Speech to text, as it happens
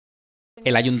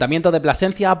El Ayuntamiento de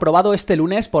Plasencia ha aprobado este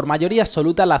lunes por mayoría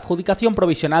absoluta la adjudicación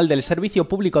provisional del Servicio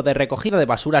Público de Recogida de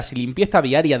Basuras y Limpieza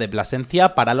Viaria de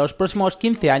Plasencia para los próximos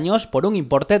 15 años por un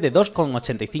importe de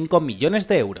 2,85 millones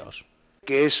de euros.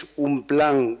 Que es un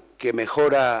plan que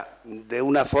mejora de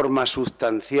una forma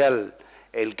sustancial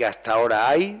el que hasta ahora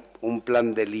hay, un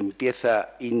plan de limpieza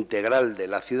integral de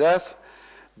la ciudad,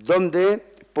 donde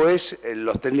pues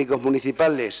los técnicos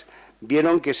municipales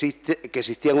vieron que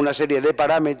existían una serie de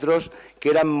parámetros que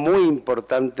eran muy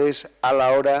importantes a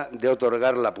la hora de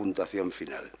otorgar la puntuación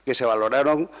final, que se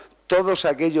valoraron todos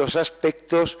aquellos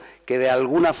aspectos que de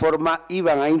alguna forma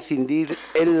iban a incidir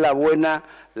en la buena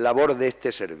labor de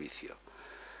este servicio.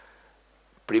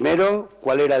 Primero,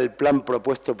 cuál era el plan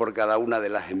propuesto por cada una de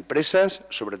las empresas,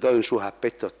 sobre todo en sus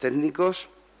aspectos técnicos.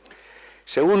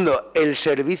 Segundo, el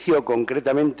servicio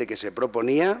concretamente que se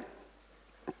proponía.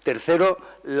 Tercero,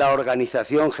 la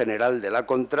organización general de la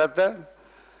contrata.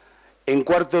 En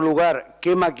cuarto lugar,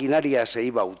 qué maquinaria se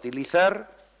iba a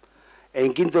utilizar.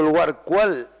 En quinto lugar,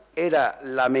 cuál era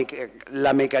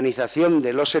la mecanización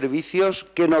de los servicios,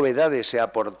 qué novedades se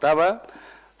aportaba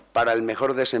para el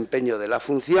mejor desempeño de la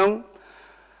función.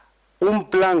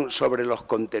 Un plan sobre los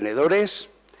contenedores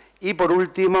y, por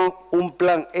último, un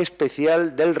plan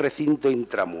especial del recinto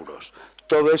intramuros.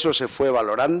 Todo eso se fue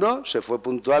valorando, se fue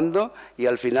puntuando y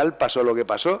al final pasó lo que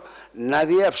pasó.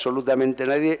 Nadie, absolutamente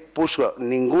nadie, puso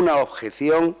ninguna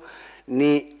objeción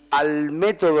ni al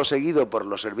método seguido por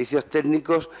los servicios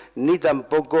técnicos ni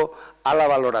tampoco a la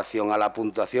valoración, a la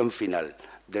puntuación final.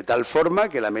 De tal forma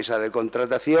que la mesa de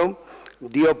contratación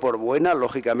dio por buena,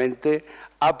 lógicamente,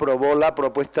 aprobó la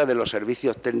propuesta de los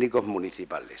servicios técnicos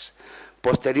municipales.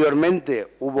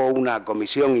 Posteriormente hubo una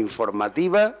comisión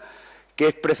informativa que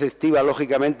es preceptiva,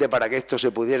 lógicamente, para que esto se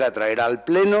pudiera traer al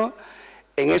Pleno.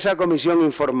 En esa comisión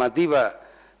informativa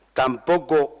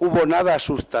tampoco hubo nada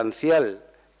sustancial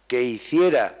que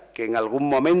hiciera que en algún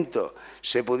momento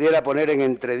se pudiera poner en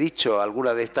entredicho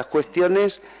alguna de estas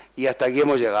cuestiones y hasta aquí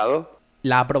hemos llegado.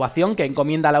 La aprobación que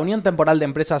encomienda a la Unión Temporal de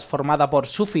Empresas formada por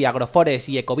Sufi, Agrofores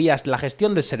y Ecovías la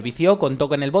gestión del servicio contó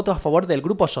con el voto a favor del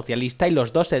Grupo Socialista y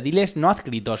los dos ediles no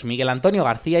adscritos, Miguel Antonio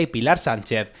García y Pilar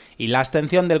Sánchez, y la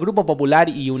abstención del Grupo Popular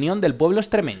y Unión del Pueblo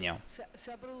Extremeño.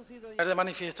 Es de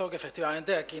manifiesto que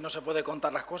efectivamente aquí no se puede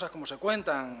contar las cosas como se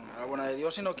cuentan, a la buena de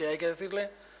Dios, sino que hay que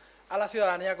decirle a la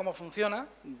ciudadanía cómo funciona.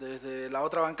 Desde la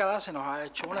otra bancada se nos ha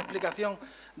hecho una explicación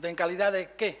de en calidad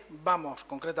de qué vamos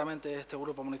concretamente este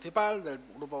grupo municipal, del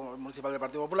Grupo Municipal del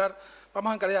Partido Popular,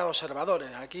 vamos en calidad de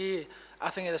observadores. Aquí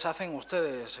hacen y deshacen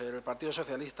ustedes, el Partido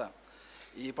Socialista,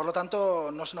 y por lo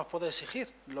tanto no se nos puede exigir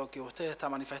lo que usted está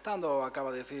manifestando o acaba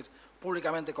de decir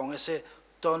públicamente con ese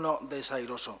tono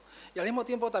desairoso. Y al mismo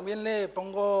tiempo también le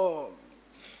pongo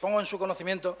en su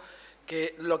conocimiento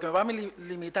que lo que me va a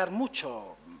limitar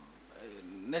mucho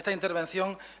en esta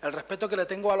intervención el respeto que le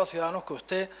tengo a los ciudadanos que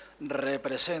usted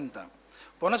representa.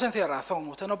 Por una sencilla razón,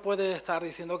 usted no puede estar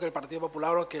diciendo que el Partido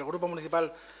Popular o que el Grupo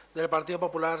Municipal del Partido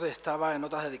Popular estaba en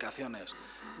otras dedicaciones.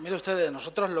 Mire ustedes,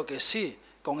 nosotros lo que sí,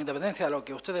 con independencia de lo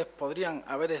que ustedes podrían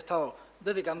haber estado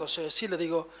dedicándose, sí le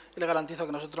digo y le garantizo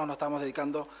que nosotros nos estamos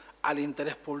dedicando al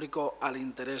interés público, al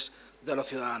interés de los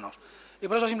ciudadanos. Y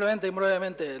por eso simplemente y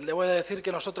brevemente le voy a decir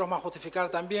que nosotros vamos a justificar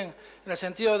también en el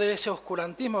sentido de ese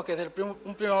oscurantismo que desde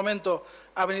un primer momento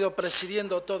ha venido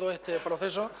presidiendo todo este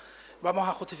proceso, vamos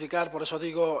a justificar, por eso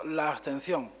digo, la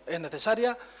abstención. Es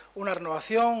necesaria una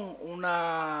renovación,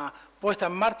 una puesta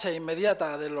en marcha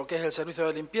inmediata de lo que es el servicio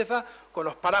de limpieza, con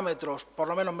los parámetros por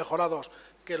lo menos mejorados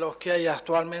que los que hay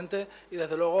actualmente y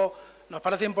desde luego nos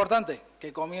parece importante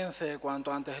que comience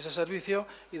cuanto antes ese servicio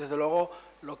y desde luego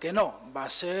lo que no va a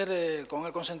ser con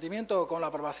el consentimiento o con la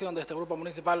aprobación de este grupo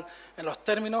municipal en los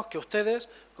términos que ustedes,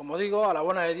 como digo, a la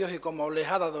buena de Dios y como les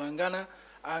ha dado en gana,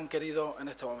 han querido en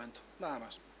este momento. Nada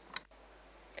más.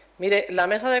 Mire, la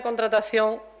mesa de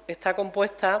contratación está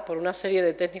compuesta por una serie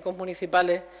de técnicos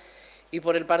municipales y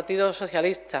por el Partido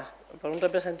Socialista, por un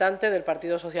representante del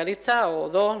Partido Socialista o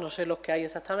dos, no sé los que hay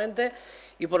exactamente,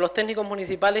 y por los técnicos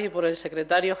municipales y por el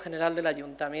secretario general del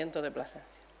Ayuntamiento de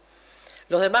Plasencia.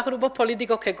 Los demás grupos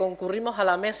políticos que concurrimos a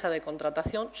la mesa de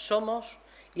contratación somos,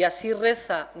 y así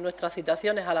reza nuestras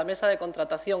citaciones a la mesa de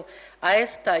contratación, a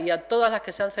esta y a todas las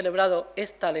que se han celebrado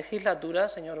esta legislatura,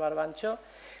 señor Barbancho,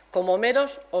 como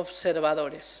meros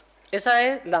observadores. Esa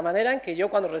es la manera en que yo,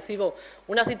 cuando recibo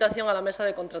una citación a la mesa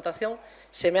de contratación,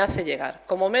 se me hace llegar,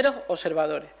 como meros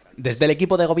observadores. Desde el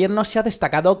equipo de gobierno se ha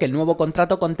destacado que el nuevo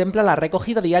contrato contempla la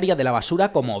recogida diaria de la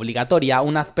basura como obligatoria,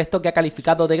 un aspecto que ha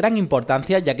calificado de gran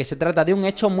importancia ya que se trata de un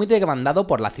hecho muy demandado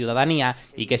por la ciudadanía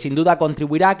y que sin duda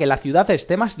contribuirá a que la ciudad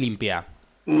esté más limpia.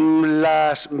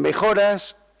 Las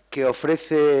mejoras que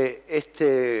ofrece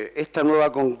esta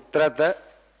nueva contrata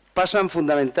pasan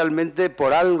fundamentalmente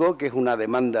por algo que es una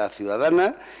demanda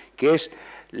ciudadana, que es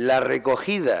la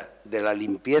recogida de la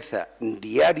limpieza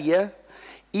diaria,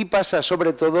 y pasa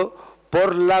sobre todo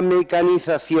por la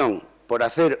mecanización, por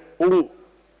hacer un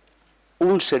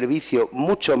servicio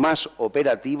mucho más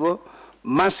operativo,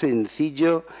 más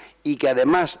sencillo y que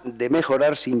además de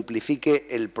mejorar simplifique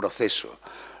el proceso.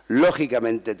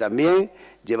 Lógicamente también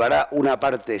llevará una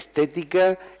parte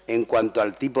estética en cuanto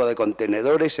al tipo de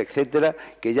contenedores, etcétera,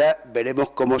 que ya veremos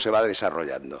cómo se va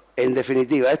desarrollando. En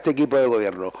definitiva, este equipo de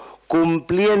gobierno,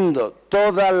 cumpliendo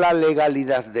toda la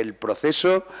legalidad del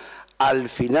proceso, al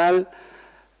final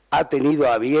ha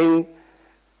tenido a bien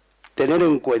tener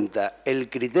en cuenta el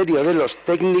criterio de los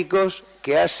técnicos,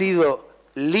 que ha sido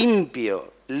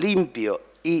limpio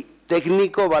y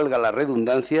técnico, valga la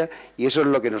redundancia, y eso es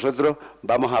lo que nosotros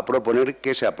vamos a proponer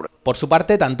que se apruebe. Por su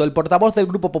parte, tanto el portavoz del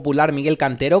Grupo Popular, Miguel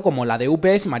Cantero, como la de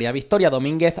UPS, María Victoria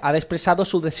Domínguez, ha expresado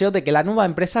su deseo de que la nueva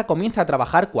empresa comience a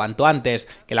trabajar cuanto antes,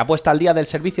 que la puesta al día del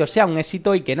servicio sea un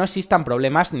éxito y que no existan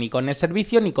problemas ni con el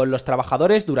servicio ni con los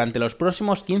trabajadores durante los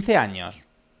próximos 15 años.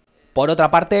 Por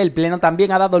otra parte, el Pleno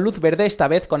también ha dado luz verde, esta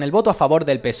vez con el voto a favor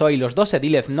del PSOE y los 2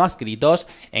 ediles no adscritos,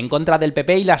 en contra del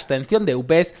PP y la abstención de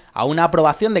UPS, a una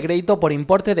aprobación de crédito por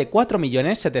importe de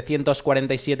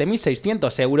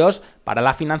 4.747.600 euros para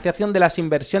la financiación de las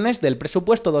inversiones del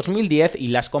presupuesto 2010 y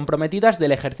las comprometidas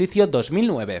del ejercicio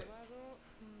 2009.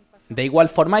 De igual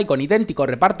forma y con idéntico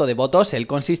reparto de votos, el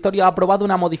consistorio ha aprobado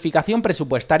una modificación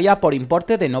presupuestaria por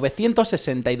importe de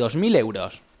 962.000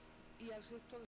 euros.